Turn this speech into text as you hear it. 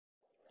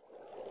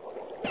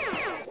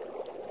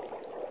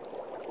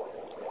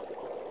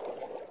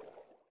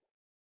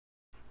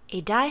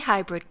A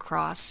dihybrid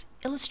cross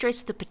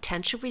illustrates the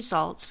potential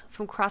results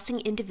from crossing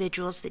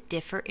individuals that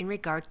differ in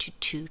regard to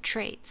two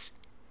traits.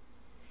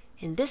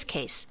 In this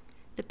case,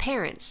 the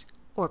parents,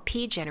 or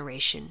P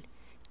generation,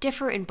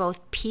 differ in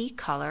both P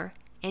color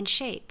and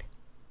shape.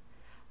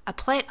 A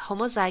plant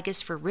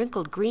homozygous for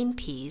wrinkled green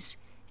peas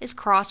is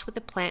crossed with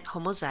a plant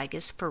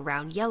homozygous for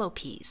round yellow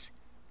peas.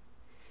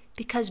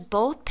 Because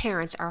both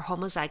parents are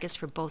homozygous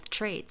for both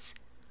traits,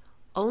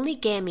 only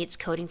gametes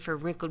coding for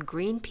wrinkled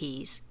green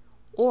peas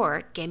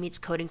or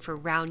gametes coding for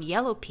round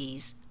yellow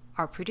peas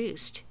are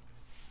produced.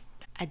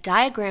 A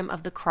diagram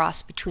of the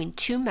cross between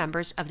two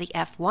members of the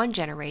F1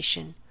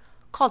 generation,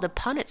 called a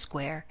Punnett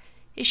square,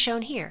 is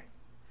shown here.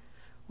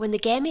 When the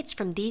gametes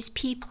from these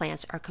pea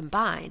plants are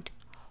combined,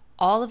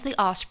 all of the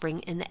offspring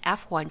in the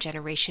F1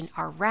 generation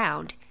are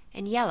round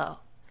and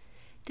yellow.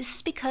 This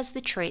is because the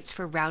traits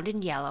for round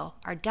and yellow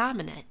are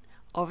dominant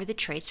over the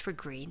traits for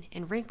green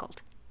and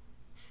wrinkled.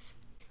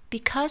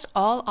 Because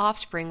all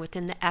offspring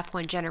within the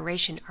F1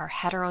 generation are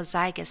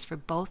heterozygous for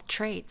both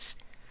traits,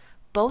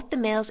 both the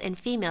males and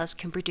females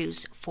can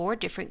produce 4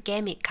 different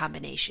gamete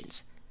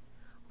combinations: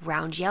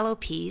 round yellow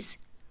peas,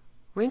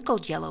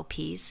 wrinkled yellow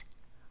peas,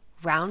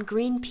 round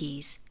green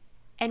peas,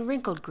 and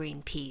wrinkled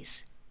green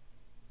peas.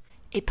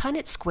 A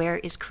Punnett square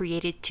is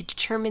created to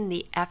determine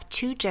the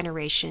F2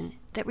 generation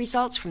that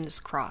results from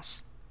this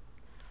cross.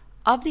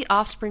 Of the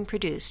offspring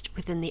produced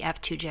within the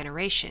F2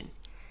 generation,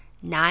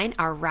 9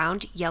 are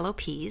round yellow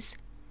peas,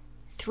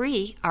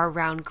 3 are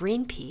round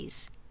green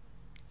peas,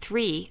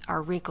 3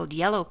 are wrinkled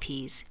yellow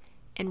peas,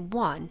 and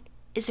 1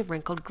 is a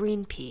wrinkled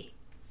green pea.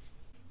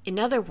 In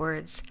other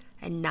words,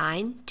 a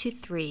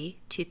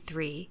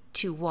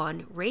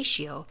 9:3:3:1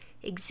 ratio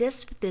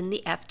exists within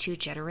the F2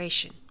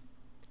 generation.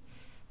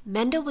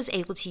 Mendel was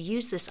able to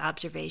use this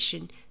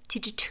observation to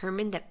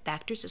determine that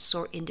factors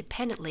assort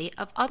independently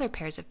of other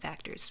pairs of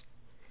factors.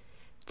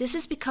 This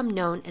has become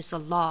known as the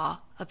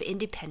law of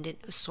independent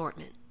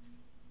assortment.